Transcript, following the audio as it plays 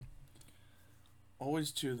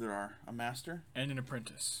Always two there are. A master. And an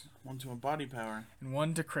apprentice. One to embody power. And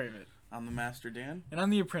one to crave it. I'm the master, Dan. And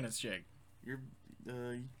I'm the apprentice, Jake. You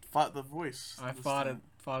fought the voice. I fought it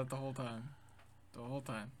the whole time. The whole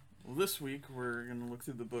time. Well, this week we're going to look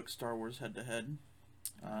through the book Star Wars Head to Head.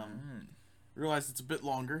 Realized it's a bit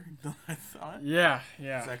longer than I thought. Yeah.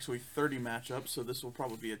 It's actually 30 matchups, so this will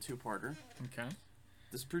probably be a two-parter. Okay.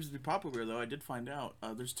 This proves to be popular, though. I did find out.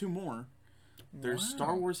 There's two more. There's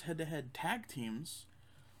Star Wars Head-to-Head Tag Teams.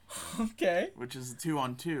 Okay. Which is a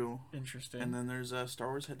 2-on-2. Interesting. And then there's Star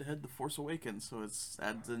Wars Head-to-Head The Force Awakens, so it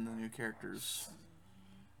adds in the new characters.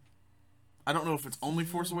 I don't know if it's only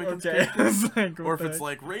Force Awakens characters, or if it's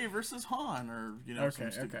like Rey versus Han, or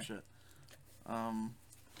some stupid shit.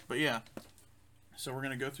 But yeah, so we're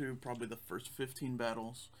gonna go through probably the first 15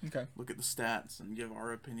 battles. Okay. Look at the stats and give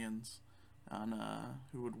our opinions on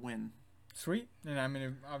who would win. Sweet. And I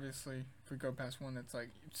mean, obviously, if we go past one that's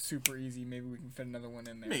like super easy, maybe we can fit another one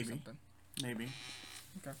in there. Or something. Maybe.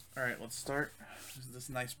 Okay. All right, let's start. There's this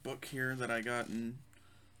nice book here that I got in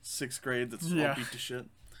 6th grade that's all beat to shit.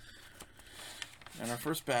 And our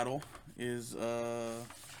first battle is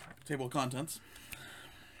table of contents.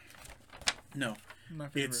 No,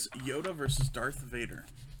 it's Yoda versus Darth Vader.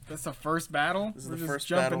 That's the first battle? This is We're the just first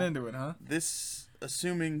jumping battle. into it, huh?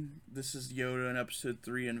 Assuming this is Yoda in Episode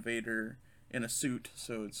 3 and Vader in a suit,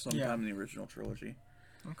 so it's sometime in the original trilogy.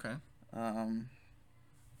 Okay.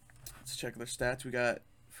 Let's check their stats. We got,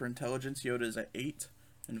 for intelligence, Yoda is at 8,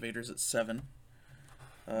 and Vader's at 7.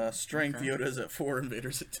 Strength, Yoda is at 4 and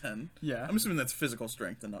Vader's at 10. Yeah. I'm assuming that's physical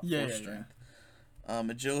strength and not force strength.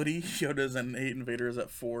 Agility, Yoda is at an 8 and Vader is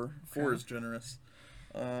at 4. Okay. 4 is generous.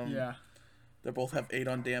 They both have 8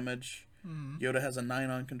 on damage. Mm-hmm. Yoda has a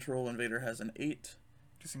 9 on control and Vader has an 8.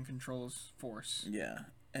 Guessing controls force. Yeah.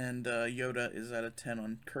 And Yoda is at a 10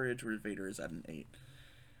 on courage, where Vader is at an 8.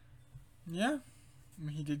 Yeah. I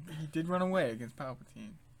mean, he did run away against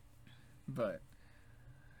Palpatine. But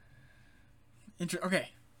okay.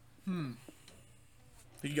 Who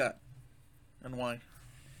you got? And why?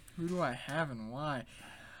 Who do I have and why?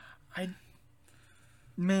 I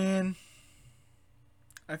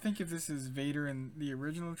think if this is Vader in the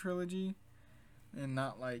original trilogy, and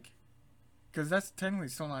not like, because that's technically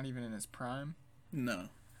still not even in his prime. No.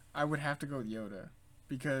 I would have to go with Yoda,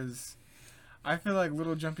 because I feel like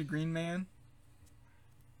Little Jumpy Green Man,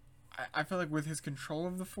 I feel like with his control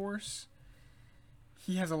of the Force,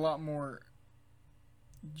 he has a lot more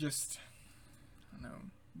just, I don't know,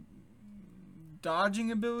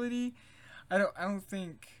 dodging ability. I don't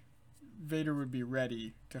think Vader would be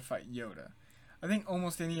ready to fight Yoda. I think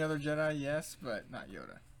almost any other Jedi, yes, but not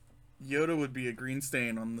Yoda. Yoda would be a green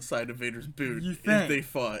stain on the side of Vader's boot if they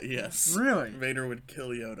fought, yes. Really? Vader would kill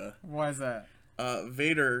Yoda. Why is that?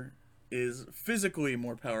 Vader is physically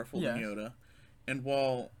more powerful than Yoda, and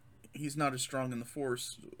while he's not as strong in the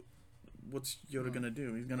Force, what's Yoda gonna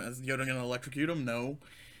do? Is Yoda gonna electrocute him? No.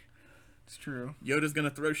 It's true. Yoda's gonna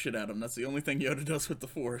throw shit at him. That's the only thing Yoda does with the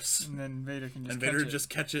Force. And then Vader can just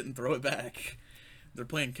catch it and throw it back. They're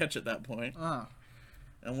playing catch at that point. Oh.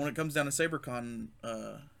 And when it comes down to SaberCon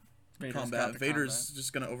combat, Vader's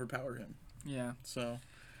just gonna overpower him. Yeah. So.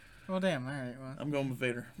 Well, damn. All right. Well, I'm going with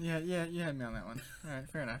Vader. Yeah. You had me on that one. All right.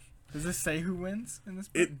 Fair enough. Does this say who wins in this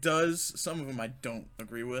book? It does. Some of them I don't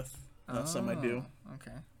agree with. Some I do.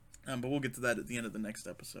 Okay. But we'll get to that at the end of the next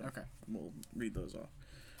episode. Okay. We'll read those off.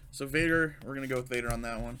 So Vader, we're going to go with Vader on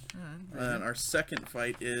that one. Right, and our second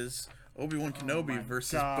fight is Obi-Wan Kenobi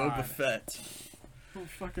versus Boba Fett. Oh,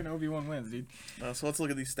 fucking Obi-Wan wins, dude. So let's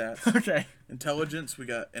look at these stats. Okay. Intelligence, we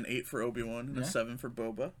got an 8 for Obi-Wan and a 7 for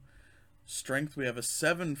Boba. Strength, we have a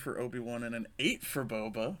 7 for Obi-Wan and an 8 for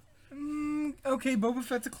Boba. Okay, Boba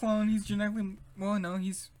Fett's a clone. He's genetically... Well, no,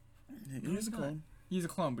 he's a clone. He's a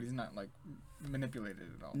clone, but he's not, like, manipulated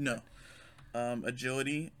at all. No.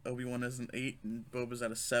 Agility, Obi-Wan is an 8 and Boba's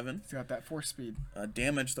at a 7. He's got that force speed.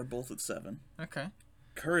 Damage, they're both at 7. Okay.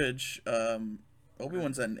 Courage,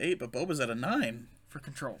 Obi-Wan's at an 8, but Boba's at a 9. For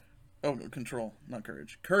control. Oh, no, control, not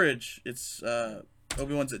courage. Courage, it's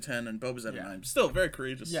Obi-Wan's at 10 and Boba's at a 9. Still very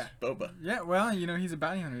courageous, Boba. Yeah, well, he's a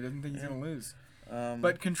bounty hunter. He doesn't think he's going to lose.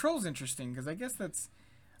 But control's interesting, because I guess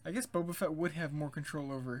Boba Fett would have more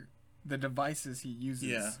control over the devices he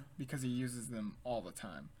uses, because he uses them all the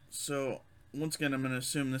time. So, once again, I'm going to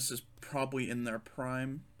assume this is probably in their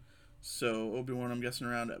prime. So, Obi-Wan, I'm guessing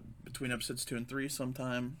around between episodes 2 and 3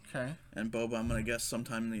 sometime. Okay. And Boba, I'm going to guess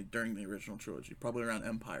sometime during the original trilogy. Probably around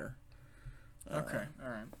Empire. Okay,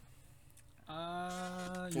 alright.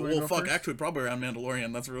 Actually, probably around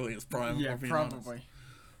Mandalorian. That's really his prime. Yeah, probably.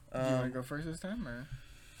 Do you want to go first this time, or?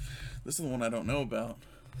 This is the one I don't know about.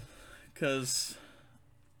 Because,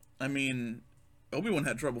 I mean, Obi-Wan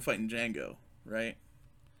had trouble fighting Jango, right?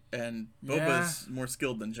 And Boba's more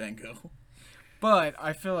skilled than Jango. But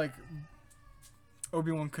I feel like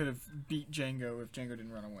Obi-Wan could have beat Jango if Jango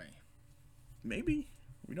didn't run away. Maybe.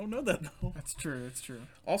 We don't know that, though. That's true. That's true.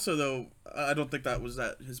 Also, though, I don't think that was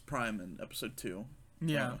at his prime in Episode 2.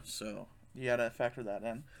 Yeah. So you gotta factor that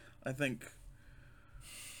in. I think...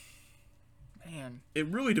 Man. It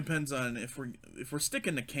really depends on if we're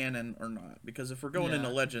sticking to canon or not. Because if we're going into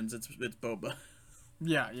Legends, it's Boba.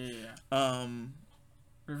 Yeah. If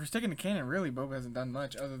we're sticking to canon, really, Boba hasn't done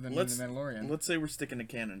much other than being the Mandalorian. Let's say we're sticking to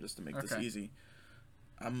canon just to make this easy.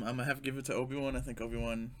 I'm gonna have to give it to Obi-Wan. I think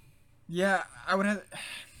Obi-Wan... Yeah, I would have...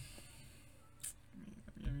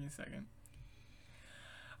 Give me a second.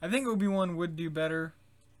 I think Obi-Wan would do better.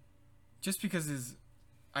 Just because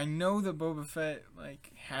I know that Boba Fett,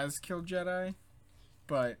 like, has killed Jedi.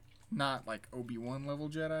 But not, like, Obi-Wan level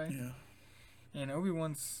Jedi. Yeah. And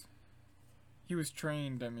Obi-Wan's... He was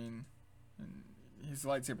trained, I mean... And his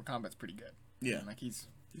lightsaber combat's pretty good. Yeah. And, like, he's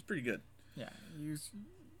pretty good. Yeah.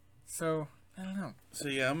 So, I don't know. So,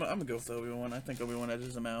 yeah, I'm going to go with Obi-Wan. I think Obi-Wan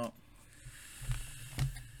edges him out.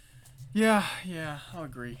 Yeah, I'll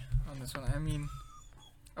agree on this one. I mean,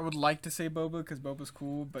 I would like to say Boba because Boba's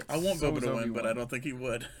cool, but I want Boba to win, but I don't think he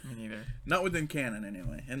would. Me neither. Not within canon,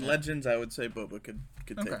 anyway. In Legends, I would say Boba could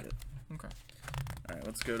take it. Okay. All right,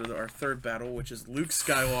 let's go to our third battle, which is Luke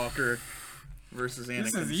Skywalker versus Anakin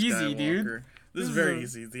Skywalker. This is easy, dude. This is very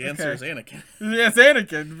easy. The answer is Anakin. Yes,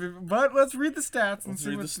 Anakin. But let's read the stats and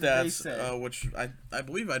see what they say. Which I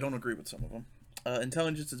believe I don't agree with some of them.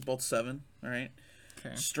 Intelligence is both 7, all right?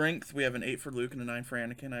 Okay. Strength, we have an 8 for Luke and a 9 for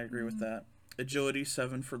Anakin. I agree with that. Agility,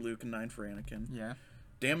 7 for Luke and 9 for Anakin. Yeah.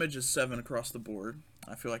 Damage is 7 across the board.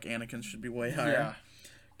 I feel like Anakin should be way higher. Yeah.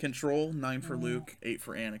 Control, 9 for Luke, 8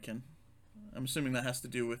 for Anakin. I'm assuming that has to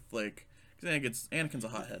do with, like... Because Anakin's a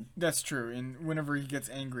hothead. That's true. And whenever he gets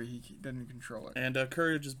angry, he doesn't control it. And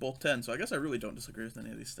Courage is both 10, so I guess I really don't disagree with any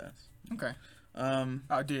of these stats. Okay.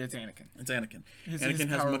 Dude, it's Anakin. It's Anakin. His Anakin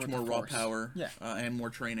has much more raw power yeah. And more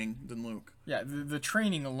training than Luke. Yeah, the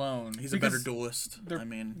training alone. He's a better duelist.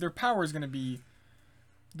 Their power is going to be...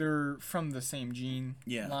 They're from the same gene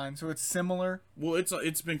line, so it's similar. Well,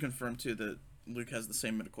 it's been confirmed, too, that Luke has the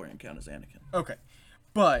same midichlorian count as Anakin. Okay.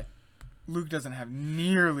 But Luke doesn't have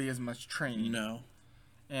nearly as much training. No.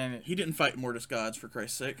 And he didn't fight Mortis gods, for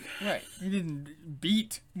Christ's sake. Right. He didn't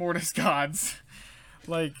beat Mortis gods.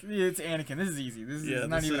 Like, it's Anakin. This is easy. This is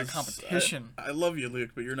not even a competition. I love you,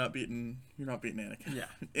 Luke, but you're not beating Anakin. Yeah.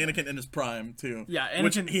 Anakin in his prime, too. Yeah, Anakin...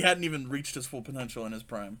 Which he hadn't even reached his full potential in his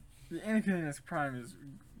prime. Anakin in his prime is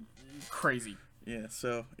crazy. Yeah,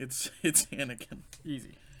 so it's Anakin.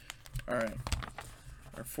 Easy. All right.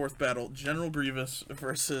 Our fourth battle, General Grievous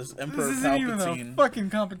versus Emperor Palpatine. This isn't even a fucking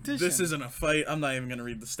competition. This isn't a fight. I'm not even going to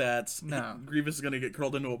read the stats. No. Grievous is going to get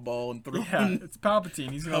curled into a ball and thrown. Yeah, it's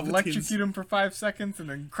Palpatine. He's going to electrocute him for 5 seconds and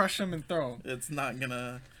then crush him and throw him. It's not going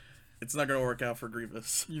to work out for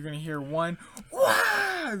Grievous. You're going to hear one,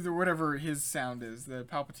 wah! Or whatever his sound is, the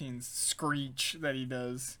Palpatine's screech that he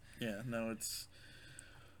does. Yeah, no, it's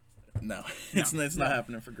not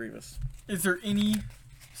happening for Grievous. Is there any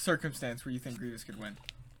circumstance where you think Grievous could win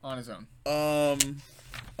on his own?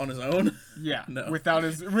 On his own? Yeah. No.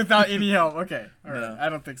 Without any help. Okay. All right. No. I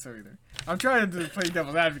don't think so either. I'm trying to play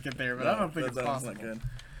devil's advocate there, but I don't think it's possible. Not good.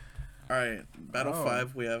 All right. Battle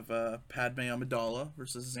 5. We have Padme Amidala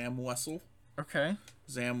versus Zam Wesell. Okay.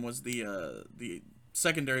 Zam was the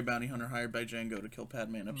secondary bounty hunter hired by Jango to kill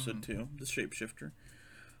Padme in Episode 2, the shapeshifter.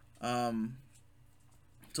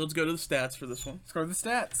 So let's go to the stats for this one. Let's go to the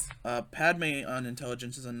stats. Padme on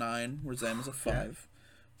intelligence is a 9, where Zam is a 5. Okay.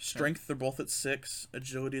 Strength, they're both at 6.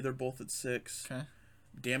 Agility, they're both at 6. Okay.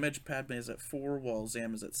 Damage, Padme is at 4, while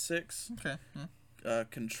Zam is at 6. Okay. Yeah.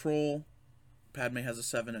 Control, Padme has a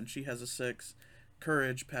 7 and she has a 6.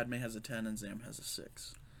 Courage, Padme has a 10 and Zam has a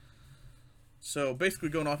 6. So basically,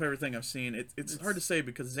 going off everything I've seen, it's hard to say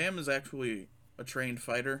because Zam is actually a trained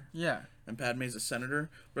fighter. Yeah. And Padme's a senator,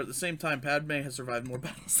 but at the same time, Padme has survived more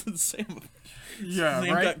battles than Zam. Yeah,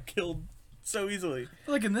 Zam got killed so easily.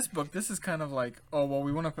 Like in this book, this is kind of like, oh well,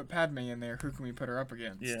 we want to put Padme in there. Who can we put her up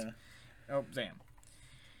against? Yeah. Oh, Zam.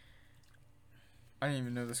 I didn't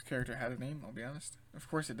even know this character had a name. I'll be honest. Of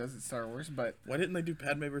course it does. It's Star Wars, but why didn't they do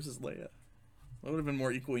Padme versus Leia? That would have been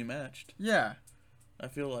more equally matched. Yeah. I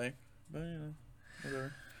feel like, but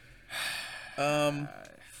whatever.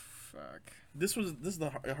 Fuck. This is the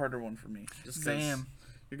harder one for me. Just Zam.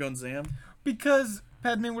 You're going Zam? Because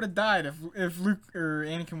Padme would have died if Luke or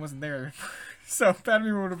Anakin wasn't there. So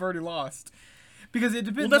Padme would have already lost. Because it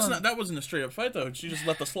depends that wasn't a straight up fight though. She just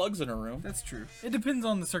let the slugs in her room. That's true. It depends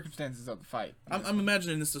on the circumstances of the fight. I'm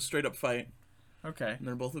imagining this is a straight up fight. Okay. And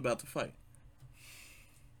they're both about to fight.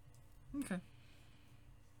 Okay.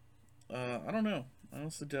 I don't know. I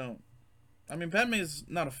honestly don't. I mean, Padme's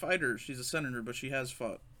not a fighter. She's a senator, but she has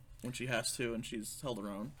fought when she has to, and she's held her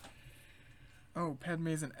own. Oh, Padme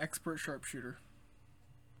is an expert sharpshooter.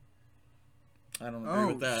 I don't agree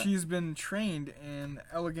with that. She's been trained in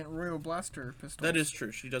elegant royal blaster pistols. That is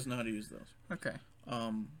true. She does know how to use those. Okay. I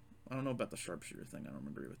don't know about the sharpshooter thing. I don't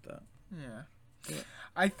agree with that. Yeah.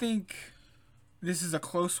 I think this is a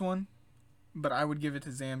close one, but I would give it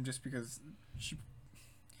to Zam just because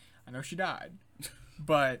I know she died,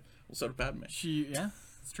 but well, so did Padme.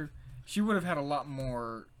 It's true. She would have had a lot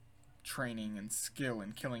more training and skill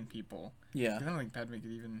in killing people. Yeah. I don't think Padme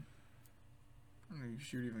could even. I don't think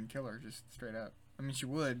she would even kill her just straight up. I mean, she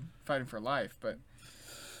would fighting for life, but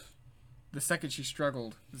the second she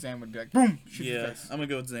struggled, Zam would be like, boom. Yeah, I'm gonna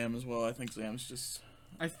go with Zam as well. I think Zam's just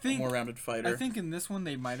a more rounded fighter. I think in this one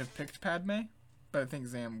they might have picked Padme, but I think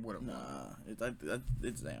Zam would have won. It's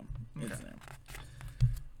Zam. Okay. It's Zam.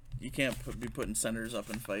 You can't be putting senators up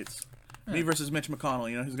in fights. Yeah. Me versus Mitch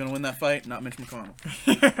McConnell. You know who's gonna win that fight? Not Mitch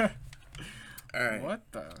McConnell. All right. What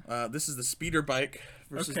the? This is the speeder bike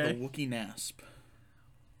versus the Wookiee Nasp.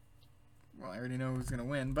 Well, I already know who's gonna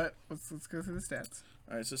win, but let's go through the stats.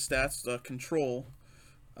 All right. So stats: control.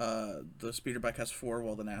 The speeder bike has 4,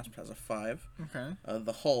 while the Nasp has a 5. Okay.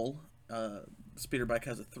 The hull. The speeder bike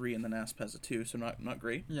has a 3, and the Nasp has a 2. So not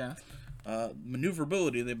great. Yeah.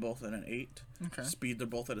 Maneuverability, they both at an 8. Okay. Speed, they're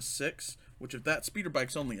both at a 6. Which, if that speeder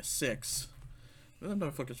bike's only a 6, that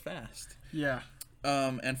motherfucker's fast. Yeah.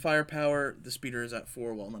 And firepower, the speeder is at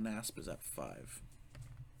 4, while the Nasp is at 5.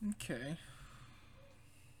 Okay.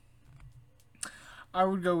 I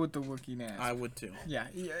would go with the Wookiee Nasp. I would too. Yeah.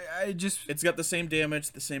 It's got the same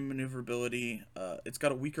damage, the same maneuverability. It's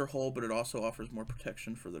got a weaker hull, but it also offers more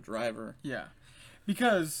protection for the driver. Yeah.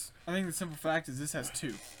 Because I think the simple fact is this has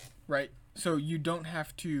 2, right? So you don't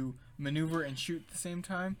have to maneuver and shoot at the same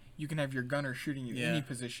time. You can have your gunner shooting you in any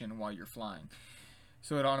position while you're flying.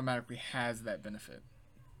 So it automatically has that benefit.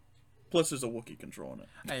 Plus, there's a Wookiee control in it.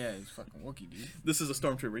 Oh, yeah, he's fucking Wookiee, dude. This is a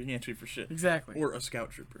stormtrooper. He can't shoot for shit. Exactly. Or a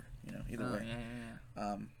scout trooper. You know, either way.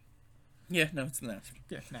 Yeah. No, it's the Nasp.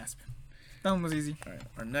 Yeah, Nasp. That one was easy. All right.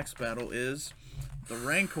 Our next battle is the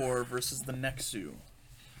Rancor versus the Nexu.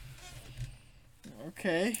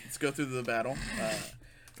 Okay. Let's go through the battle.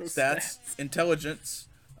 Stats. Intelligence.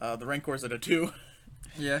 The Rancor's at a 2.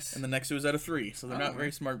 Yes. And the Nexu is at a 3. So they're not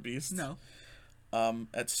very smart beasts. No.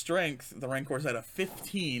 At strength, the Rancor's at a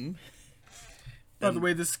 15. By the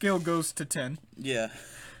way, the skill goes to 10. Yeah.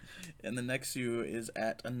 And the Nexu is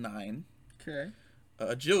at a 9. Okay.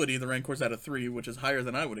 Agility, the Rancor's at a 3, which is higher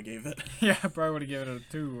than I would have gave it. Yeah, I probably would have given it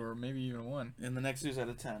a 2 or maybe even a 1. And the Nexu's at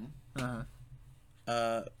a 10.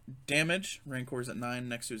 Uh-huh. Damage, Rancor's at 9,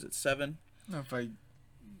 Nexu's at 7. I don't know if I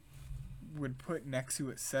would put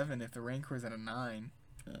Nexu at 7 if the Rancor's at a 9.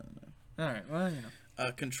 I don't know. Alright, well, you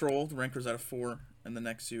know. Control, the Rancor's at a 4, and the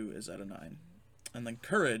Nexu is at a 9. And then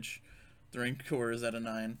Courage, the Rancor is at a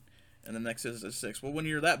 9, and the Nexu is at a 6. Well, when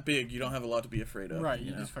you're that big, you don't have a lot to be afraid of. Right,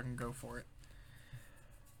 you just fucking go for it.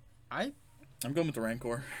 I'm going with the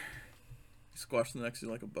Rancor. You squash the Nexu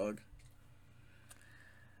like a bug.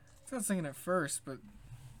 I was thinking at first, but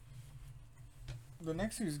the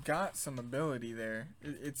Nexu's got some ability there.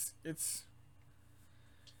 It's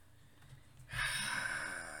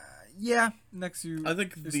yeah, Nexu. I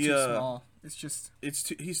think is too small. It's just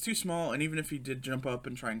he's too small, and even if he did jump up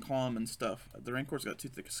and try and claw him and stuff, the Rancor's got too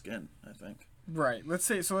thick a skin, I think. Right. Let's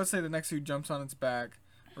say the Nexu jumps on its back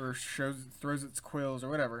or throws its quills or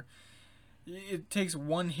whatever. It takes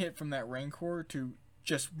one hit from that Rancor to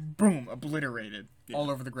just boom, obliterated all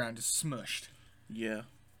over the ground, just smushed. Yeah.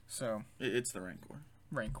 So it's the Rancor.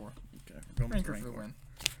 Rancor. Okay. Rancor for the win.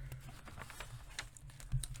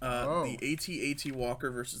 The AT-AT Walker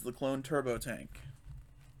versus the clone turbo tank.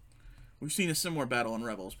 We've seen a similar battle in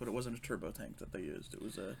Rebels, but it wasn't a turbo tank that they used. It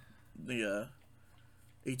was the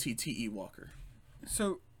AT-TE Walker.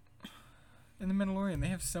 So, in the Mandalorian, they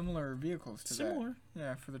have similar vehicles to that. Similar?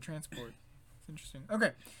 Yeah, for the transport. It's interesting.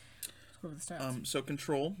 Okay. Let's go over the stats. So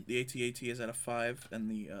control, the AT-AT is at a 5, and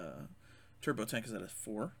the turbo tank is at a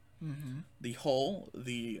 4. Mm-hmm. The hull,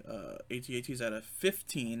 the AT-AT is at a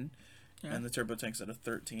 15, and the turbo tank's at a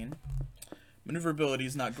 13. Maneuverability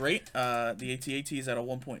is not great. The AT-AT is at a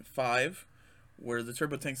 1.5, where the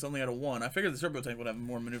turbo tank's only at a 1. I figured the turbo tank would have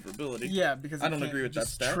more maneuverability. Yeah, because I don't agree with that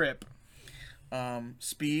stat. Trip.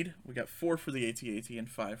 Speed, we got 4 for the AT-AT and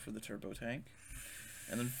 5 for the turbo tank.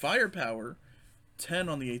 And then firepower, 10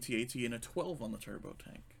 on the AT-AT and a 12 on the turbo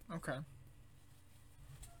tank. Okay.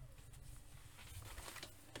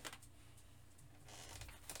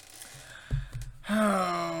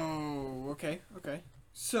 Oh, okay.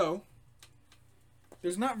 So,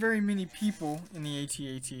 there's not very many people in the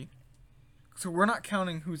AT-AT. So we're not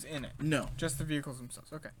counting who's in it. No. Just the vehicles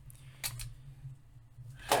themselves. Okay.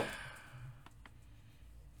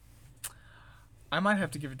 I might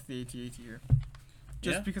have to give it to the AT-AT here.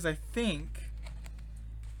 Just because I think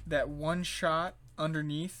that one shot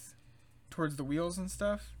underneath towards the wheels and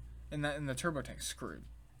stuff, and the turbo tank's screwed.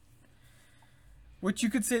 Which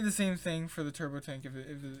you could say the same thing for the turbo tank if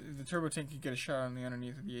the turbo tank could get a shot on the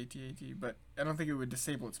underneath of the AT-AT, but I don't think it would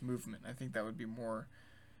disable its movement. I think that would be more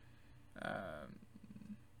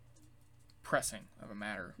pressing of a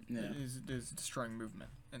matter. Yeah. It is destroying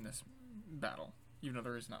movement in this battle, even though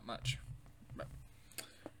there is not much. But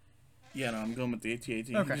yeah, no, I'm going with the AT-AT.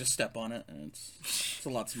 Okay. You can just step on it, and it's a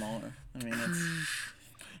lot smaller. I mean,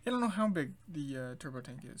 I don't know how big the turbo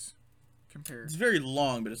tank is compared. It's very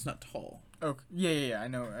long, but it's not tall. Oh, yeah. I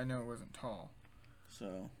know it wasn't tall.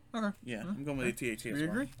 So, okay. Yeah, I'm going with AT-AT as well. We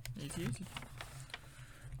agree. AT-AT.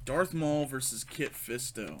 Darth Maul versus Kit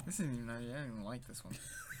Fisto. This isn't even. I didn't even like this one.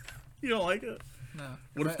 You don't like it? No.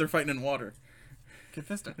 What if they're fighting in water? Kit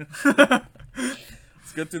Fisto.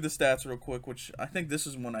 Let's go through the stats real quick, which I think this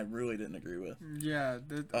is one I really didn't agree with. Yeah.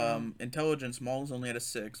 Intelligence, Maul is only at a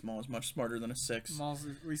 6. Maul is much smarter than a 6. Maul's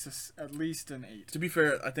at least an 8. To be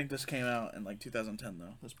fair, I think this came out in like 2010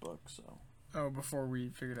 though, this book, so. Oh, before we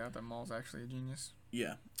figured out that Maul's actually a genius.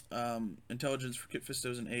 Yeah. Intelligence for Kit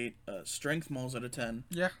Fisto's an 8. Strength, Maul's at a 10.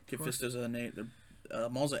 Yeah. Kit Fisto's at an 8.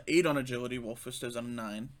 Maul's at 8 on agility, while Fisto's at a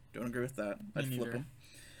 9. Don't agree with that. I'd flip him.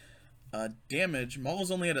 Damage,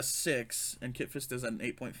 Maul's only at a 6, and Kit Fisto's at an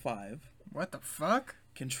 8.5. What the fuck?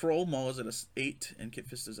 Control, Maul is at a 8, and Kit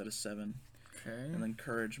Fisto's at a 7. Okay. And then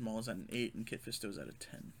Courage, Maul is at an 8, and Kit Fisto's at a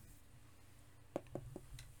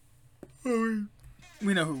 10.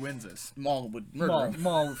 We know who wins this. Maul would murder him.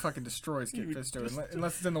 Maul fucking destroys Kit Fisto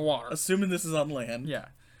unless it's in the water. Assuming this is on land. Yeah.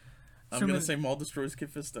 I'm going to say Maul destroys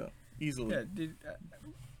Kit Fisto. Easily. Yeah, dude,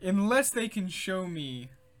 unless they can show me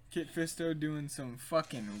Kit Fisto doing some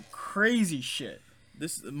fucking crazy shit.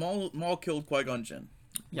 This Maul killed Qui-Gon Jinn.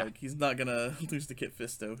 Yeah. Like, he's not going to lose to Kit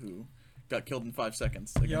Fisto, who got killed in 5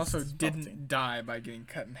 seconds. He also didn't die by getting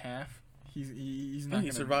cut in half. He's not.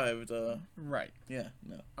 He survived. Right. Yeah.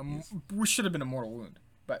 No. We should have been a mortal wound,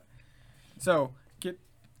 but so Kit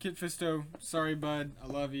Fisto. Sorry, bud. I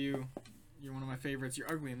love you. You're one of my favorites. You're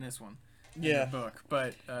ugly in this one. Yeah. In the book,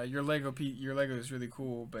 but your Lego is really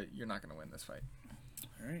cool, but you're not gonna win this fight.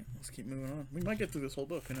 All right. Let's keep moving on. We might get through this whole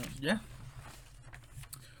book. Who knows? Yeah.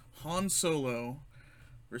 Han Solo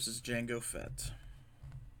versus Jango Fett.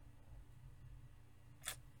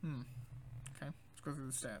 Okay. Let's go through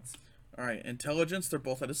the stats. All right, intelligence, they're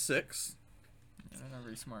both at a 6. Yeah, they're not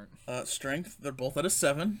very smart. Strength, they're both at a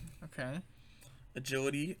 7. Okay.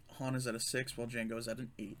 Agility, Han is at a 6 while Jango is at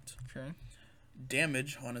an 8. Okay.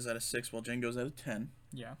 Damage, Han is at a 6 while Jango is at a 10.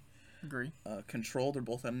 Yeah, agree. Control, they're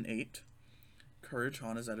both at an 8. Courage,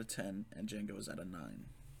 Han is at a 10, and Jango is at a 9.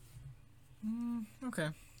 Okay.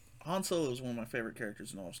 Han Solo is one of my favorite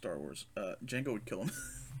characters in all of Star Wars. Jango would kill him.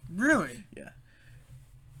 Really? Yeah.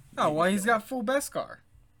 Oh, well, he's got full Beskar.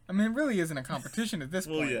 I mean, it really isn't a competition at this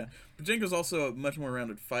point. Well, yeah. But Jango's also a much more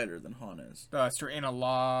rounded fighter than Han is. That's true, and a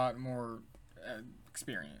lot more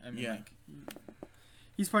experience. I mean, yeah. Like,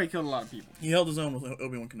 he's probably killed a lot of people. He held his own with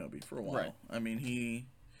Obi-Wan Kenobi for a while. Right. I mean,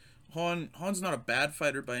 Han's not a bad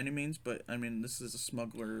fighter by any means, but, I mean, this is a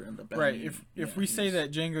smuggler and a bad Right, if we say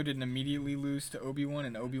that Jango didn't immediately lose to Obi-Wan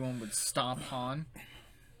and Obi-Wan would stop Han,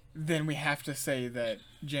 then we have to say that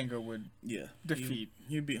Jango would defeat.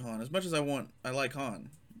 He'd beat Han. As much as I like Han.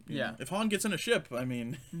 Yeah. If Han gets in a ship, I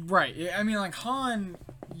mean... Right. I mean, like, Han,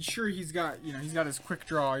 sure, he's got his quick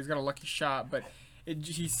draw, he's got a lucky shot, but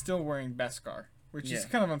he's still wearing Beskar, which is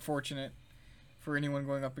kind of unfortunate for anyone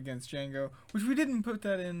going up against Jango, which we didn't put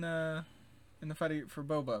that in the fight for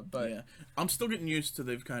Boba, but... Yeah. I'm still getting used to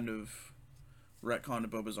they've kind of retconned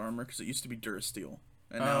Boba's armor, because it used to be Durasteel,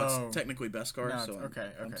 and now it's technically Beskar, so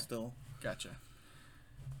I'm still... Gotcha.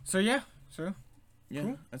 So, yeah. Yeah,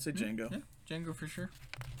 cool. I'd say Jango. Yeah, Jango for sure.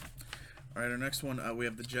 All right, our next one, we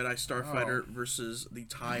have the Jedi Starfighter versus the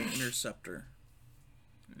TIE Interceptor.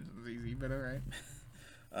 This is easy, but all right.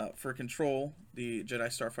 For control, the Jedi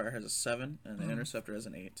Starfighter has a 7, and the Interceptor has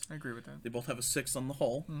an 8. I agree with that. They both have a 6 on the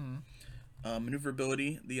hull.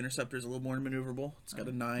 Maneuverability, the Interceptor is a little more maneuverable. It's got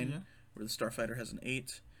a 9, where the Starfighter has an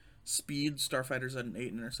 8. Speed, Starfighter's at an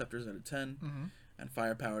 8, and Interceptor's at a 10. And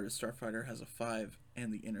firepower, the Starfighter has a 5,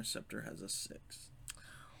 and the Interceptor has a 6.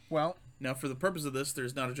 Well, now for the purpose of this,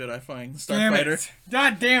 there's not a Jedi flying Starfighter.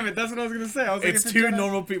 God damn it! That's what I was gonna say. It's two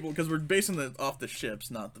normal people because we're basing it off the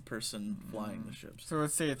ships, not the person flying the ships. So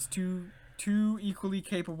let's say it's two two equally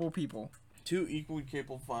capable people. Two equally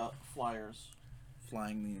capable flyers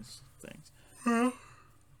flying these things.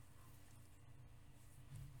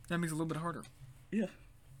 That makes it a little bit harder. Yeah,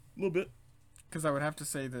 a little bit. Because I would have to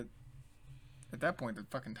say that at that point, the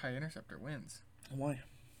fucking TIE Interceptor wins. Why?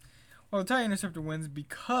 Well, the TIE Interceptor wins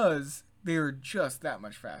because they are just that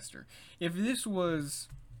much faster. If this was,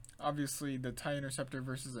 obviously, the TIE Interceptor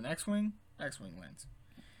versus an X-Wing, X-Wing wins.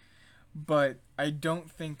 But I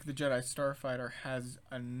don't think the Jedi Starfighter has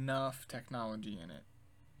enough technology in it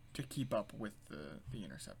to keep up with the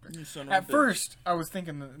Interceptor. At first, I was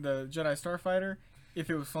thinking the Jedi Starfighter, if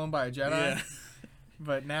it was flown by a Jedi. Yeah.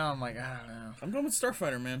 But now I'm like, I don't know. I'm going with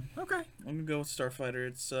Starfighter, man. Okay. I'm going to go with Starfighter.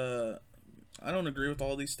 It's, I don't agree with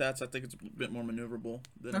all these stats. I think it's a bit more maneuverable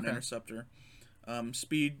than an Interceptor.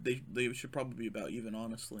 Speed, they should probably be about even,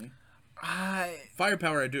 honestly.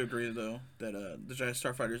 Firepower, I do agree, though, that the Jedi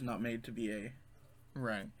Starfighter is not made to be a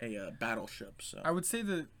battleship. So I would say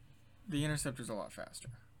that the Interceptor's a lot faster.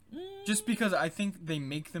 Just because I think they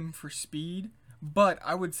make them for speed, but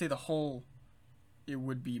I would say it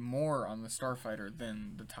would be more on the Starfighter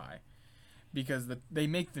than the TIE. Because they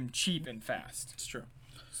make them cheap and fast. It's true.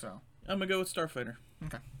 So I'm going to go with Starfighter.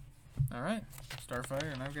 Okay. Alright.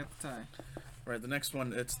 Starfighter, and I've got the TIE. Right, the next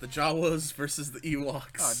one, it's the Jawas versus the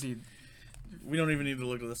Ewoks. Oh, dude. We don't even need to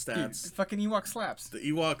look at the stats. Dude, fucking Ewok slaps. The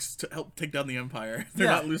Ewoks help take down the Empire. They're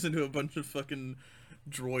not losing to a bunch of fucking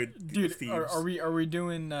droid thieves. Are we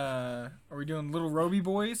doing little Roby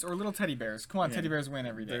boys or little teddy bears? Come on, teddy bears win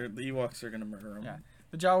every day. The Ewoks are gonna murder them. Yeah,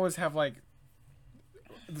 the Jawas have like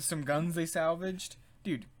some guns they salvaged.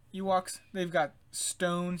 Dude, Ewoks, they've got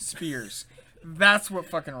stone spears. That's what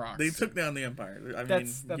fucking rocks. They took down the Empire.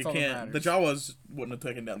 That's you all can't. That the Jawas wouldn't have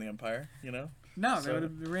taken down the Empire. You know. No, they would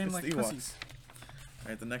have ran like pussies.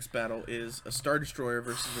 Alright, the next battle is a Star Destroyer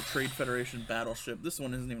versus a Trade Federation battleship. This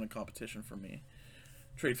one isn't even a competition for me.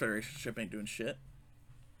 Trade Federation ship ain't doing shit.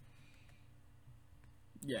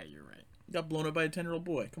 Yeah, you're right. Got blown up by a 10-year-old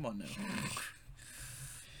boy. Come on now.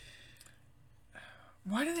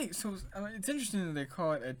 Why do they... So, I mean, it's interesting that they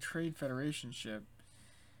call it a Trade Federation ship.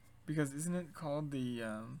 Because isn't it called the...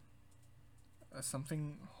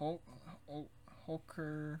 something...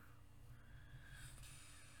 Hulker...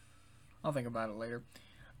 I'll think about it later.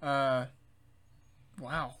 Wow,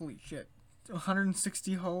 holy shit.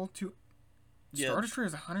 160 hull to... Star Destroyer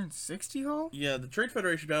is 160 hull? Yeah, the Trade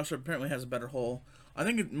Federation battleship apparently has a better hull. I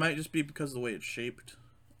think it might just be because of the way it's shaped.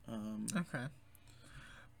 Okay.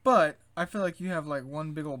 But I feel like you have like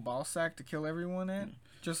one big old ball sack to kill everyone at.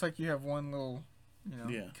 Just like you have one little,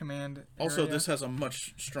 command area. Also, this has a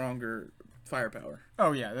much stronger firepower.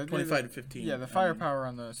 Oh, yeah. 25 to 15. Yeah, the firepower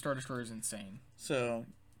on the Star Destroyer is insane. So,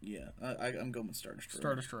 yeah, I'm going with Star Destroyer.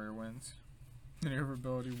 Star Destroyer wins.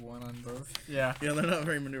 Maneuverability 1 on both. Yeah. Yeah, they're not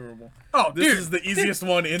very maneuverable. Oh, this is the easiest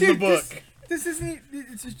one in the book. This isn't...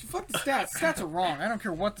 It's just, fuck the stats. Stats are wrong. I don't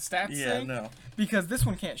care what the stats say. Yeah, no. Because this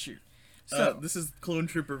one can't shoot. So this is Clone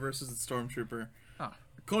Trooper versus the Stormtrooper.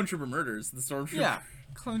 Clone Trooper murders the Stormtrooper. Yeah.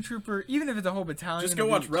 Clone Trooper, even if it's a whole battalion. Just go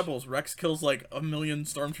watch Rebels. Rex kills like 1 million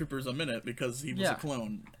Stormtroopers a minute because he was a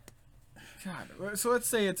clone. God. So let's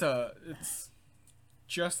say it's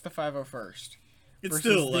just the 501st. It's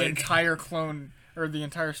still the entire clone or the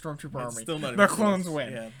entire Stormtrooper army. Still not the clones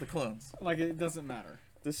win. Yeah, the clones. Like it doesn't matter.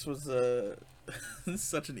 This was this is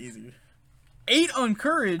such an easy. 8 on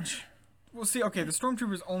courage. Well, see, okay, the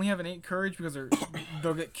Stormtroopers only have an 8 courage because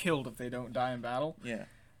they'll get killed if they don't die in battle. Yeah.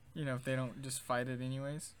 If they don't just fight it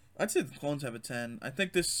anyways. I'd say the clones have a 10. I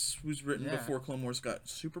think this was written before Clone Wars got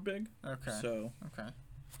super big. Okay. So. Okay.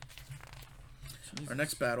 Jesus. Our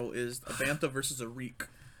next battle is a Bantha versus a Reek.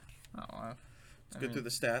 Oh, wow. Let's go through the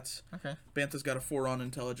stats. Okay. Bantha's got a 4 on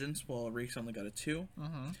intelligence, while Reek's only got a 2.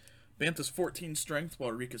 Mm-hmm. Bantha's 14 strength,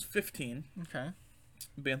 while Reek is 15. Okay.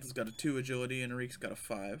 Bantha's got a 2 agility, and Reek's got a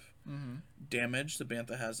 5. Mm-hmm. Damage, the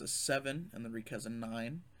Bantha has a 7, and the Reek has a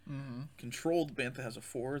 9. Mm-hmm. Control, the Bantha has a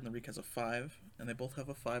 4, and the Reek has a 5. And they both have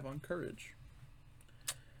a 5 on courage.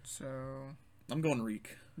 So... I'm going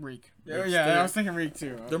Reek. Reek. Yeah, I was thinking Reek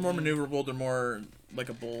too. They're more maneuverable, they're more like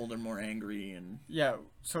a bull, they're more angry, and... Yeah,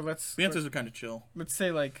 so let's... Banthas are kind of chill. Let's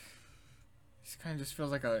say, like... This kind of just feels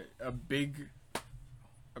like a big...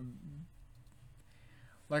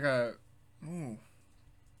 like a... Ooh.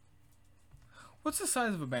 What's the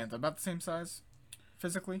size of a Bantha? About the same size?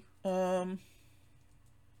 Physically? It's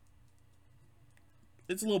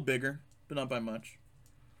a little bigger, but not by much.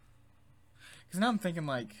 Because now I'm thinking,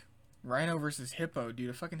 like... Rhino versus Hippo, dude.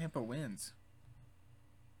 A fucking Hippo wins.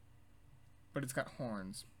 But it's got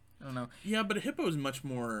horns. I don't know. Yeah, but a Hippo is much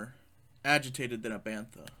more agitated than a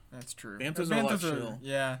bantha. That's true. Banthas are a lot chill.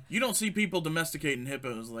 Yeah. You don't see people domesticating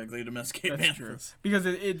hippos like they domesticate That's banthas. True. Because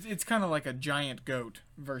it's kind of like a giant goat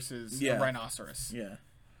versus a rhinoceros. Yeah.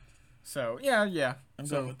 So, yeah. I'm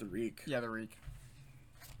going with the Reek. Yeah, the Reek.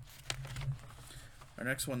 Our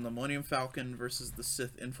next one, the Millennium Falcon versus the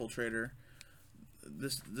Sith Infiltrator.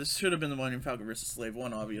 This should have been the Millennium Falcon versus Slave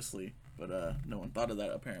 1, obviously. But no one thought of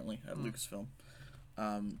that, apparently, at Lucasfilm.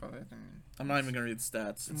 I'm not even going to read the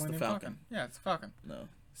stats. It's the Falcon. Yeah, it's the Falcon. No.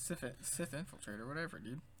 Sith Infiltrator, whatever,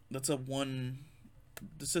 dude. That's a one...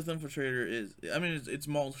 The Sith Infiltrator is... I mean, it's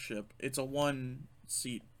Maul's ship. It's a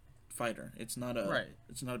one-seat fighter. It's not a... Right.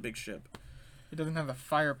 It's not a big ship. It doesn't have the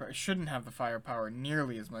firepower. It shouldn't have the firepower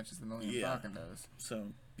nearly as much as the Millennium Falcon does.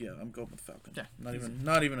 So, yeah, I'm going with Falcon. Yeah.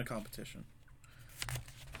 Not even a competition.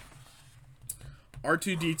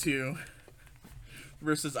 R2-D2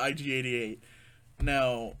 versus IG-88.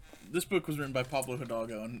 Now, this book was written by Pablo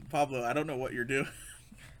Hidalgo, and Pablo, I don't know what you're doing.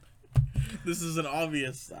 This is an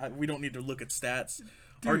obvious... we don't need to look at stats.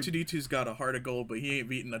 Dude. R2-D2's got a heart of gold, but he ain't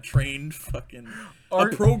beating a trained fucking... a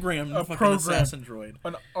programmed assassin droid.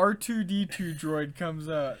 An R2-D2 droid comes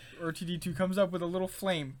up... R2-D2 comes up with a little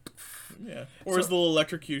flame. Yeah. Or his little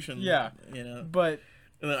electrocution. Yeah. You know? But...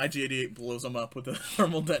 And then IG-88 blows him up with a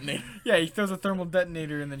thermal detonator. Yeah, he throws a thermal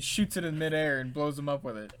detonator and then shoots it in midair and blows him up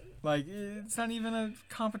with it. Like, it's not even a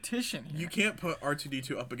competition here. You can't put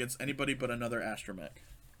R2-D2 up against anybody but another astromech.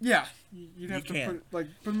 Yeah. You'd have to put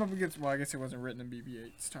him up against... Well, I guess it wasn't written in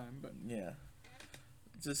BB-8's time, but... Yeah.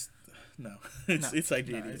 Just... No. It's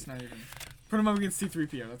IG-88. No, it's not even... Put him up against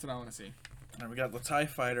C-3PO. That's what I want to see. And we got the TIE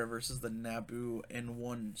Fighter versus the Naboo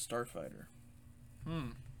N1 Starfighter.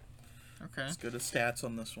 Okay. Let's go to stats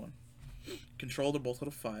on this one. Control, they're both at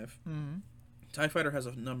a 5. Mm-hmm. TIE Fighter has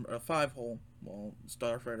a 5 hull, while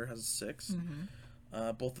Starfighter has a 6.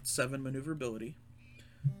 Mm-hmm. Both at 7 maneuverability.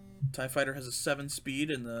 TIE Fighter has a 7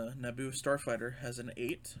 speed, and the Naboo Starfighter has an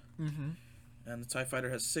 8. Mm-hmm. And the TIE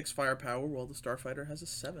Fighter has 6 firepower, while the Starfighter has a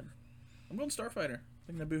 7. I'm going Starfighter. I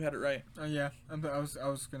think Naboo had it right. Oh yeah, I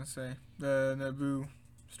was gonna say the Naboo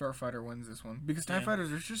Starfighter wins this one because TIE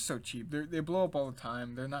Fighters are just so cheap. They blow up all the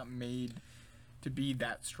time. They're not made to be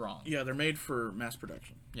that strong. Yeah, they're made for mass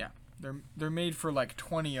production. Yeah, they're made for like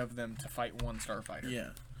 20 of them to fight one Starfighter.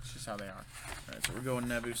 Yeah, it's just how they are. All right, so we're going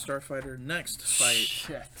Naboo Starfighter. Next fight,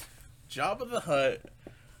 Shit. Jabba the Hutt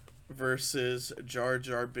versus Jar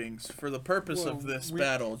Jar Binks. For the purpose of this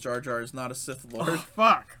battle, Jar Jar is not a Sith Lord. Oh,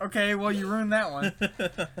 fuck. Okay, well you ruined that one.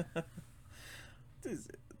 Dude,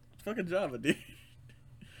 fucking Jabba, dude.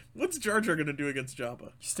 What's Jar Jar gonna do against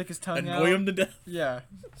Jabba? Stick his tongue out. Annoy him to death? Yeah.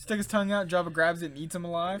 Stick his tongue out, Jabba grabs it and eats him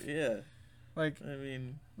alive? Yeah. Like, I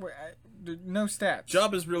mean... no stats.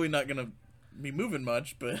 Jabba's really not gonna be moving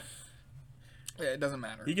much, but... Yeah, it doesn't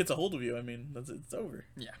matter. He gets a hold of you, I mean, it's over.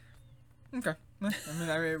 Yeah. Okay. I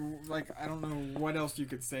mean, like, I don't know what else you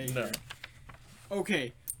could say here.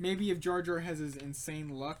 Okay, maybe if Jar Jar has his insane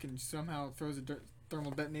luck and somehow throws a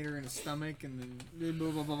thermal detonator in his stomach and then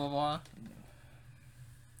blah, blah, blah, blah, blah.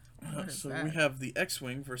 So we have the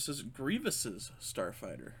X-Wing versus Grievous's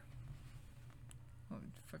Starfighter. Well,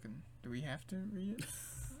 fucking, do we have to read it?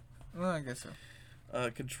 Well, I guess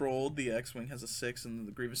so. Controlled, the X-Wing has a 6 and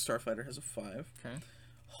the Grievous Starfighter has a 5. Okay.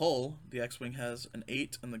 Hull, the X-Wing has an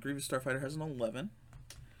 8 and the Grievous Starfighter has an 11.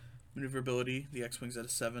 Maneuverability, the X-Wing's at a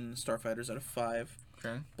 7, the Starfighter's at a 5.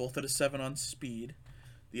 Okay. Both at a 7 on speed.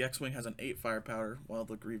 The X-Wing has an 8 firepower, while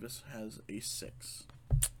the Grievous has a 6.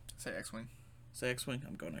 Say X-Wing. Say X-Wing?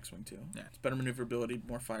 I'm going X-Wing too. Yeah. It's better maneuverability,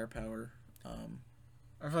 more firepower.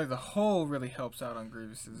 I feel like the hull really helps out on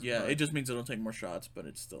Grievous's. Yeah, it just means it'll take more shots, but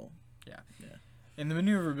it's still... Yeah. Yeah. And the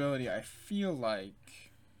maneuverability, I feel like...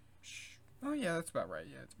 Oh, yeah, that's about right.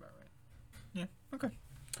 Yeah, that's about right. Yeah, okay.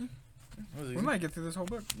 We might get through this whole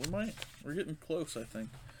book. We might. We're getting close, I think.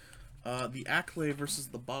 The Acklay versus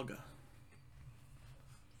the Baga.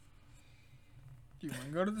 Do you want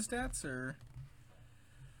to go to the stats, or...?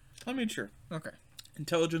 I mean, sure. Okay.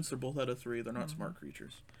 Intelligence, they're both out of 3. They're not smart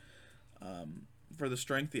creatures. For the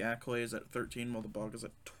strength, the Acklay is at 13, while the Bog is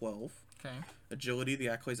at 12. Okay. Agility, the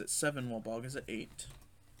Acklay is at 7, while Bog is at 8.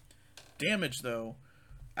 Damage, though,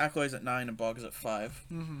 Acklay is at 9 and Bog is at 5.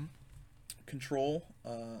 Mm-hmm. Control,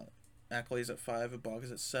 Acklay is at 5 and Bog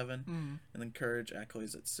is at 7. Mm-hmm. And then Courage, Acklay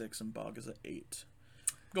is at 6 and Bog is at 8.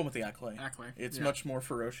 Going with the Acklay. Acklay. It's much more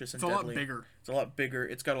ferocious and deadly. It's a lot bigger. It's a lot bigger.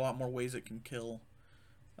 It's got a lot more ways it can kill.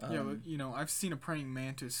 Yeah, but, you know, I've seen a praying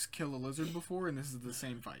mantis kill a lizard before, and this is the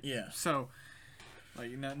same fight. Yeah. So, like,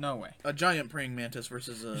 no way. A giant praying mantis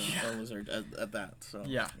versus a lizard at that. So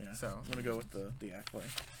yeah. So I'm gonna go with the Acklay.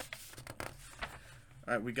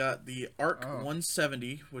 All right, we got the ARC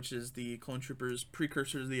 170, which is the Clone Troopers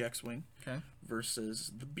precursor to the X-Wing,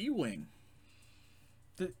 versus the B-Wing.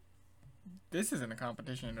 This isn't a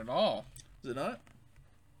competition at all. Is it not?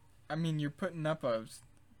 I mean, you're putting up a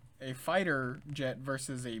fighter jet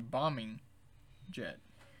versus a bombing jet.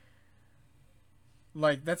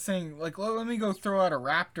 Like, that's saying, like, let me go throw out a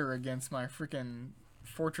Raptor against my freaking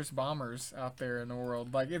Fortress bombers out there in the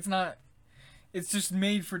world. Like, it's not... It's just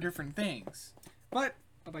made for different things. But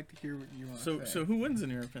I'd like to hear what you want to say. So who wins in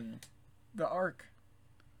your opinion? The ARC.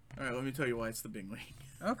 All right, let me tell you why it's the B-Wing.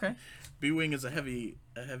 Okay. B-Wing is a heavy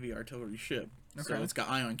artillery ship. Okay. So it's got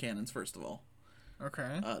ion cannons, first of all.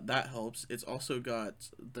 Okay. That helps. It's also got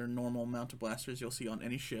their normal mounted blasters you'll see on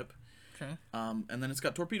any ship. Okay. And then it's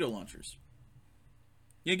got torpedo launchers.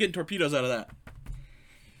 You ain't getting torpedoes out of that.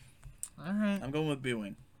 All right. I'm going with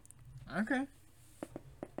B-Wing. Okay.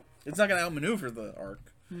 It's not going to outmaneuver the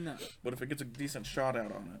ARC. No. But if it gets a decent shot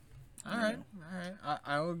out on it. All right.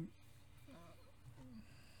 I will...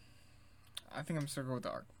 I think I'm still going with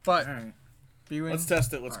the ARC. But... All right. B-Wing. Let's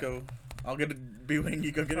test it. Let's go. I'll get a B-Wing.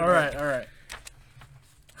 You go get it. All right.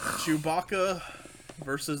 Chewbacca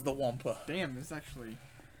versus the Wampa. Damn, this actually...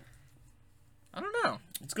 I don't know.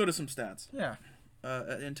 Let's go to some stats. Yeah.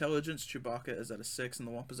 Intelligence, Chewbacca is at a 6 and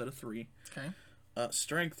the Wampa's at a 3. Okay.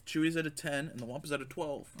 Strength, Chewie's at a 10 and the Wampa's at a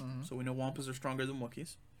 12. Mm-hmm. So we know Wampas are stronger than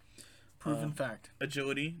Wookiees. Proven fact.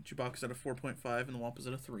 Agility, Chewbacca's at a 4.5 and the Wampa's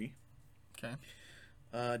at a 3. Okay.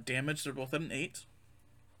 Damage, they're both at an 8.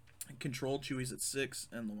 Control, Chewie's at 6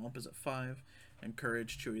 and the Wampa's at 5. And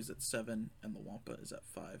Courage, Chewie's at 7 and the Wampa is at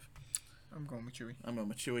 5. I'm going with Chewie. I'm going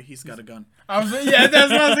with Chewie. He's got a gun. That's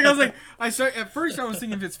what I was thinking. At first I was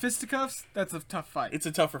thinking if it's fisticuffs, that's a tough fight. It's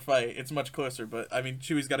a tougher fight. It's much closer, but I mean,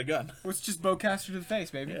 Chewie's got a gun. Well, it's just bowcaster to the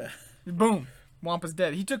face, baby. Yeah. Boom. Wampa's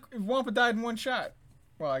dead. Wampa died in one shot.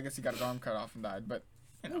 Well, I guess he got his arm cut off and died, but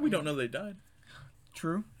well, we don't know they died.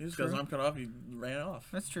 True. He just got his arm cut off. He ran off.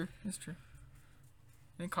 That's true.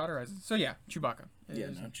 And cauterizes. So yeah, Chewbacca.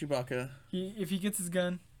 Chewbacca. If he gets his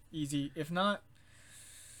gun, easy. If not,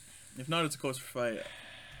 it's a closer fight.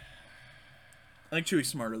 I think Chewie's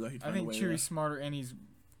smarter though. I think Chewie's smarter, and he's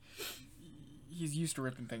used to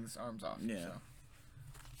ripping things arms off. Yeah. So.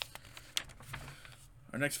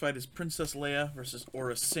 Our next fight is Princess Leia versus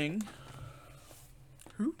Aurra Sing.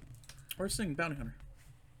 Who? Aurra Sing, bounty hunter.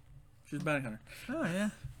 She's a bounty hunter. Oh yeah.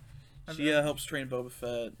 She helps train Boba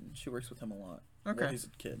Fett. She works with him a lot. Okay. While he's a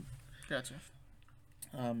kid. Gotcha.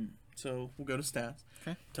 So we'll go to stats.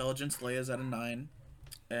 Okay. Intelligence, Leia's at a 9,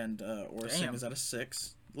 and Aurra Sing is at a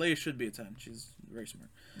 6. Leia should be a 10. She's very smart.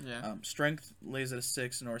 Yeah. Strength, Leia's at a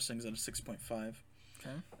 6, and Aurra Sing's at a 6.5.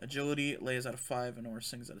 Okay. Agility, Leia's at a 5, and Aurra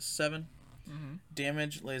Sing's at a 7. Mm-hmm.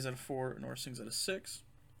 Damage, Leia's at a 4, and Aurra Sing's at a 6.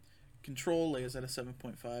 Control, Leia's at a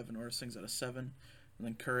 7.5, and Aurra Sing's at a 7. And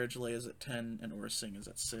then Courage, Leia's at 10, and Aurra Sing is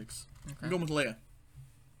at 6. Okay. I'm going with Leia.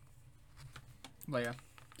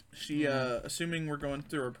 She, assuming we're going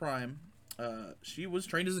through her prime, she was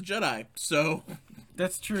trained as a Jedi, so...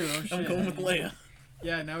 That's true. Oh, shit. I'm going with Leia.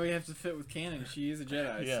 Yeah, now we have to fit with canon. She is a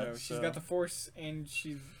Jedi, so she's got the Force, and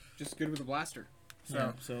she's just good with a blaster.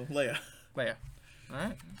 So Leia.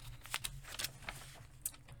 Alright.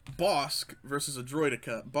 Bossk versus a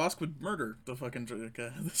droideka. Bossk would murder the fucking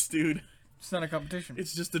droideka. This dude. It's not a competition.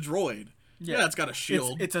 It's just a droid. Yeah, it's got a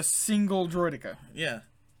shield. It's a single droideka. Yeah.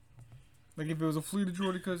 Like if it was a fleet of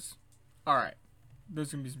droidekas, alright.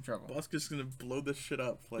 There's gonna be some trouble. Bossk is gonna blow this shit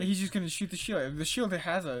up. Like, he's just gonna shoot the shield. The shield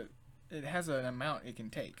has an amount it can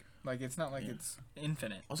take. Like it's not like it's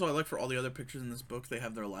infinite. Also, I like for all the other pictures in this book, they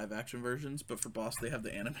have their live action versions, but for Bossk, they have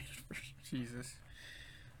the animated version. Jesus.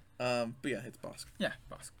 But yeah, it's Bossk. Yeah,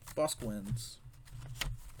 Bossk. Bossk wins.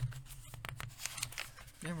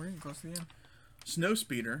 Yeah, we're getting close to the end.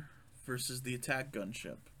 Snowspeeder versus the attack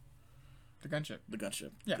gunship. The gunship. The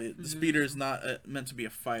gunship. Yeah. The speeder is not meant to be a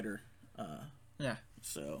fighter. Yeah.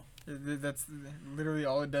 So. That's literally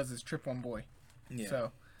all it does is trip one boy. Yeah.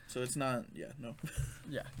 So it's not. Yeah. No.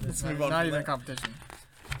 Yeah. It's not even a competition.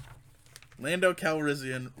 Lando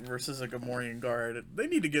Calrissian versus a Gamorrean guard. They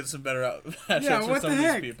need to get some better matchups for some of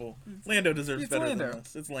these people. Lando deserves better than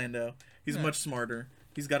this. It's Lando. He's much smarter.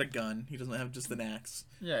 He's got a gun. He doesn't have just an axe.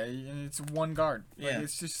 Yeah, and it's one guard. Like,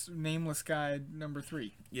 it's just nameless guy number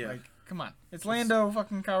 3. Yeah. Like, come on. It's Lando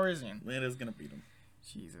fucking Calrissian. Lando's gonna beat him.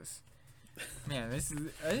 Jesus. Man,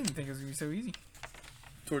 I didn't think it was gonna be so easy.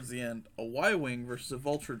 Towards the end, a Y-Wing versus a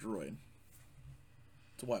Vulture droid.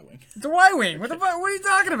 It's a Y-Wing. It's a Y-Wing. What the fuck? What are you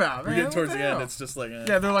talking about, man? We're getting towards the end. It's just like...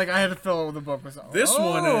 Yeah, they're like, I had to fill the book with something. This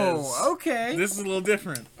one is... okay. This is a little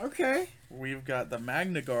different. Okay. We've got the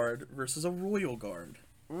Magna Guard versus a Royal Guard.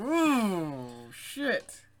 Ooh,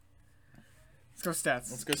 shit. Let's go stats.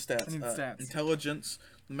 Let's go stats. I need stats. Intelligence.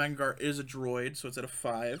 The Magna Guard is a droid, so it's at a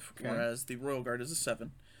 5, whereas the Royal Guard is a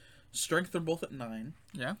 7. Strength, they're both at 9.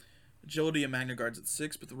 Yeah. Agility and Magna Guard's at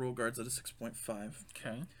 6, but the Royal Guard's at a 6.5.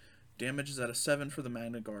 Okay. Damage is at a 7 for the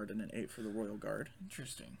Magna Guard and an 8 for the Royal Guard.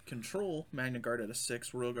 Interesting. Control, Magna Guard at a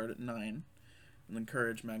 6, Royal Guard at 9. And then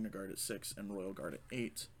Courage, Magna Guard at 6, and Royal Guard at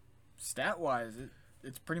 8. Stat-wise,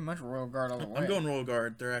 it's pretty much Royal Guard all the way. I'm going Royal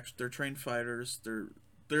Guard. They're trained fighters.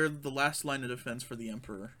 They're the last line of defense for the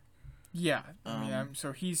Emperor. Yeah.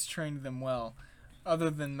 So he's trained them well. Other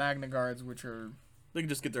than Magna Guards, which are... They can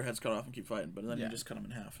just get their heads cut off and keep fighting, but then you just cut them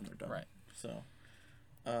in half and they're done. Right. So,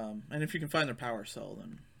 and if you can find their power cell,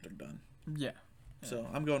 then they're done. Yeah. So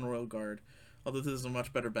I'm going Royal Guard. Although this is a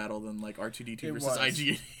much better battle than like R2-D2 versus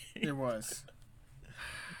IG-88. It was.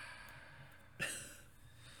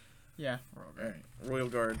 Yeah, Royal Guard. All right, Royal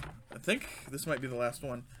Guard. I think this might be the last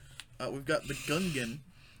one. We've got the Gungan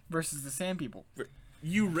versus the Sand People.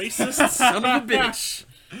 You racist son of a bitch!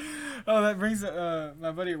 Oh, that brings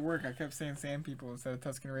my buddy at work. I kept saying Sand People instead of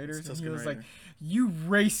Tusken Raiders, and he was like, "You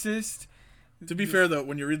racist." To be fair, though,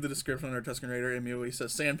 when you read the description of Tusken Raider, it immediately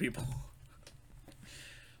says Sand People.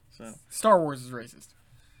 So Star Wars is racist.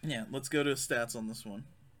 Yeah, let's go to stats on this one.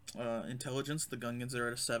 Intelligence, the Gungans are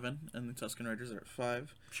at a 7, and the Tusken Raiders are at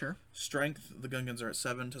 5. Sure. Strength, the Gungans are at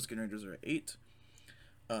 7, Tusken Raiders are at 8.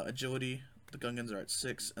 Agility, the Gungans are at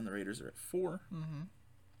 6, and the Raiders are at 4.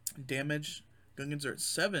 Mm-hmm. Damage, Gungans are at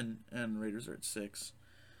 7, and Raiders are at 6.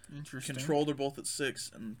 Interesting. Control, they're both at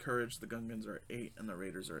 6, and Courage, the Gungans are at 8, and the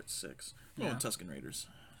Raiders are at 6. Yeah. Tusken Raiders.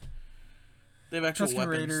 They have actual Tusken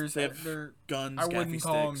weapons. Raiders, they have guns, I wouldn't gaffy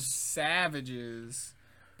call them sticks. savages,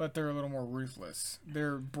 but they're a little more ruthless.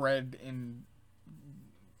 They're bred in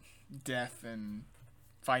death and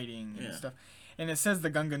fighting and stuff. And it says the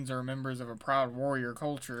Gungans are members of a proud warrior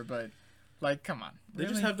culture, but, like, come on. They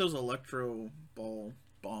just have those electro ball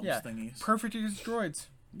bombs thingies. Perfect against droids.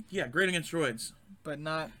 Yeah, great against droids. But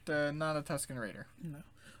not a Tusken Raider. No.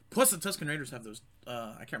 Plus, the Tusken Raiders have those,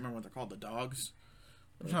 I can't remember what they're called, the dogs.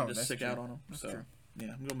 No, just stick true. out on them. That's so, true.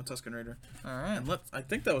 yeah, I'm going with Tusken Raider. All right. And I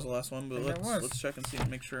think that was the last one, but let's check and see and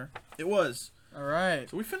make sure. It was. All right.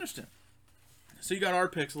 So we finished it. So you got our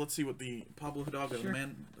picks. Let's see what the Pablo Hidalgo, the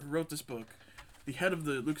man who wrote this book, the head of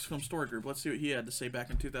the Lucasfilm Story Group, let's see what he had to say back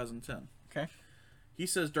in 2010. Okay. He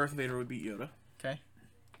says Darth Vader would beat Yoda. Okay.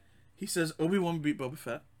 He says Obi-Wan would beat Boba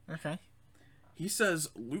Fett. Okay. He says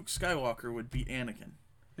Luke Skywalker would beat Anakin.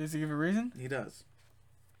 Does he give a reason? He does.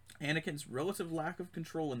 Anakin's relative lack of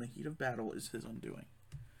control in the heat of battle is his undoing.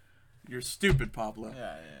 You're stupid, Pablo.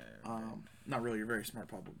 Yeah. Not really. You're very smart,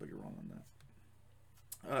 Pablo, but you're wrong on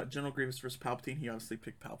that. General Grievous versus Palpatine. He obviously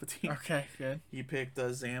picked Palpatine. Okay, good. He picked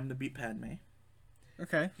Zam to beat Padme.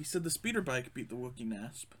 Okay. He said the speeder bike beat the Wookiee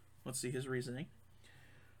Nasp. Let's see his reasoning.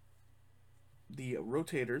 The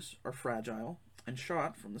rotators are fragile and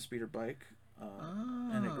shot from the speeder bike,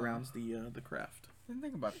 and it grounds the craft. Didn't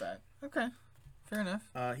think about that. Okay. Fair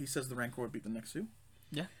enough. He says the Rancor would beat the Nexu.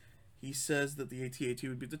 Yeah. He says that the AT-AT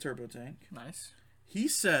would beat the Turbo Tank. Nice. He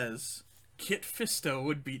says Kit Fisto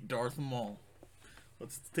would beat Darth Maul.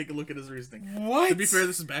 Let's take a look at his reasoning. What? To be fair,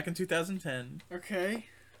 this is back in 2010. Okay.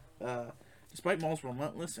 Despite Maul's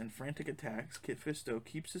relentless and frantic attacks, Kit Fisto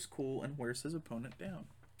keeps his cool and wears his opponent down.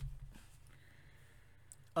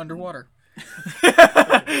 Underwater.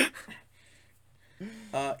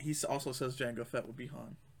 He also says Jango Fett would be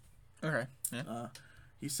Han. Okay. Yeah.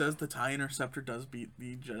 He says the TIE Interceptor does beat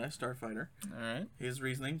the Jedi Starfighter. All right. His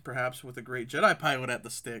reasoning, perhaps with a great Jedi pilot at the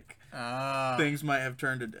stick, things might have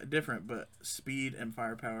turned different, but speed and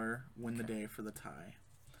firepower win the day for the TIE.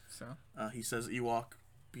 So? He says Ewok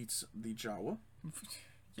beats the Jawa.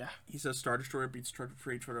 Yeah. He says Star Destroyer beats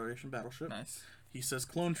Free Federation Battleship. Nice. He says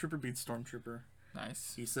Clone Trooper beats Stormtrooper.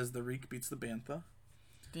 Nice. He says the Reek beats the Bantha.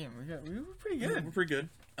 Damn, we were pretty good. Yeah, we're pretty good.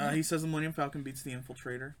 He says the Millennium Falcon beats the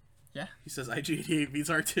Infiltrator. Yeah. He says IG-88 beats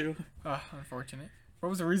R2. Unfortunate. What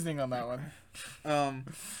was the reasoning on that one?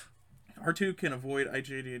 R2 can avoid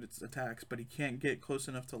IG-88's attacks, but he can't get close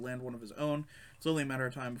enough to land one of his own. It's only a matter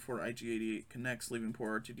of time before IG-88 connects, leaving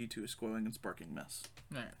poor R2-D2 squealing and sparking mess.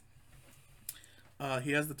 Alright.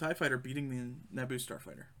 He has the TIE Fighter beating the Naboo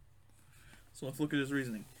Starfighter. So let's look at his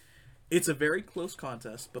reasoning. It's a very close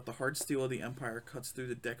contest, but the hard steel of the Empire cuts through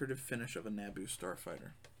the decorative finish of a Naboo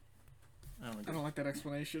Starfighter. I don't like that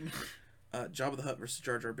explanation. Jabba the Hutt versus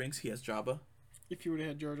Jar Jar Binks. He has Jabba. If you would have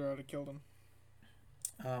had Jar Jar, I would have killed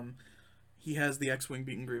him. He has the X-Wing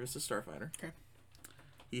beating Grievous the Starfighter. Okay.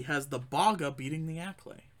 He has the Baga beating the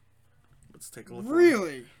Acklay. Let's take a look.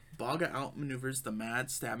 Really? Baga outmaneuvers the mad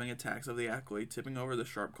stabbing attacks of the Acklay, tipping over the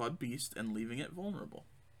sharp-clawed beast and leaving it vulnerable.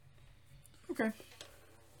 Okay.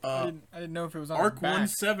 I didn't know if it was on Arc the back.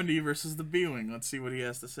 170 versus the B-Wing. Let's see what he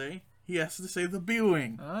has to say. He has to say the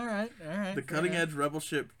B-Wing. All right. The cutting-edge rebel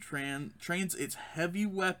ship trains its heavy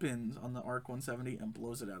weapons on the Arc 170 and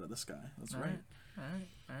blows it out of the sky. That's right. All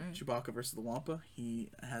right. Chewbacca versus the Wampa. He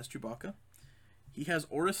has Chewbacca. He has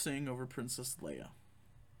Aurra Sing over Princess Leia.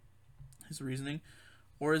 His reasoning: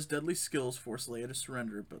 Aurra's deadly skills force Leia to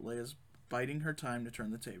surrender, but Leia's biding her time to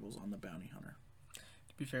turn the tables on the bounty hunter.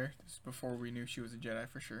 To be fair, this is before we knew she was a Jedi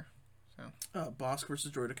for sure. So. Bossk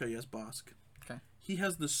versus Droideka. Yes, Bossk. Okay. He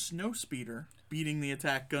has the Snow Speeder beating the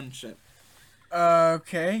attack gunship.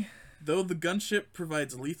 Okay. Though the gunship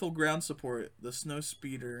provides lethal ground support, the Snow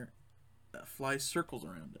Speeder flies circles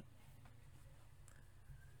around it.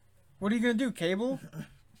 What are you gonna do? Cable?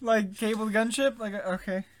 Like cable the gunship? Like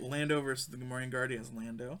okay. Lando versus the Gamorrean Guard. He has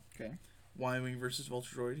Lando. Okay. Y-Wing versus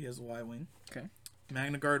Vulture Droid. He has the Y-Wing. Okay.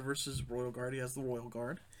 Magna Guard versus Royal Guard. He has the Royal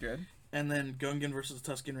Guard. Good. And then Gungan versus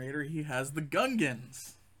Tusken Raider. He has the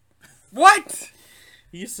Gungans. What?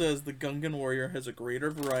 He says the Gungan warrior has a greater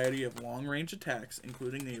variety of long-range attacks,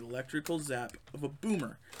 including the electrical zap of a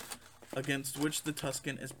boomer, against which the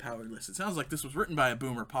Tusken is powerless. It sounds like this was written by a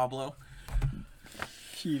boomer, Pablo.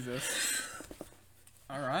 Jesus.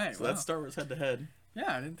 All right. So that's Star Wars head-to-head.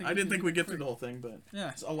 Yeah, I didn't think we'd get through the whole thing, but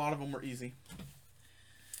yeah, a lot of them were easy.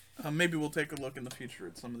 Maybe we'll take a look in the future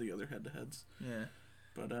at some of the other head-to-heads. Yeah.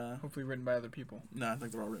 But hopefully written by other people. No, I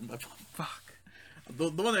think they're all written by people. Fuck. The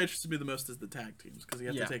one that interests me the most is the tag teams, because you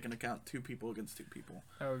have to take into account 2 people against 2 people.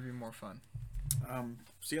 That would be more fun.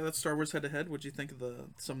 So yeah, that's Star Wars head-to-head. What'd you think of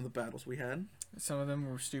some of the battles we had? Some of them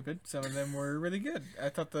were stupid. Some of them were really good. I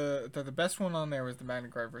thought the best one on there was the Magna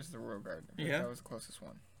Guard versus the Royal Guard. That was the closest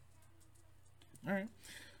one. All right.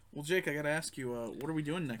 Well, Jake, I gotta ask you, what are we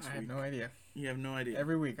doing next week? I have no idea. You have no idea.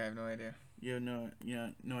 Every week, I have no idea. You have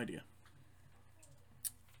no idea.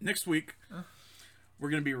 Next week, we're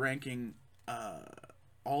gonna be ranking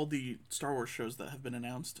all the Star Wars shows that have been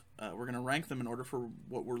announced. We're gonna rank them in order for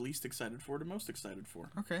what we're least excited for to most excited for.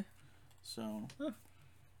 Okay. So.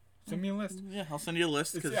 Send me a list. Yeah, I'll send you a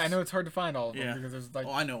list. I know it's hard to find all of them because there's like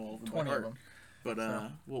I know all of them 20 of them. But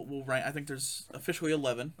we'll rank. I think there's officially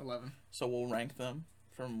 11. 11. So we'll rank them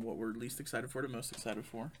from what we're least excited for to most excited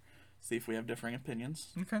for. See if we have differing opinions.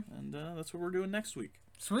 Okay. And that's what we're doing next week.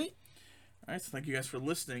 Sweet. All right. So thank you guys for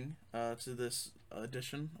listening to this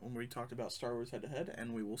edition when we talked about Star Wars head-to-head,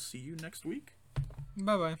 and we will see you next week.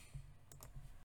 Bye-bye.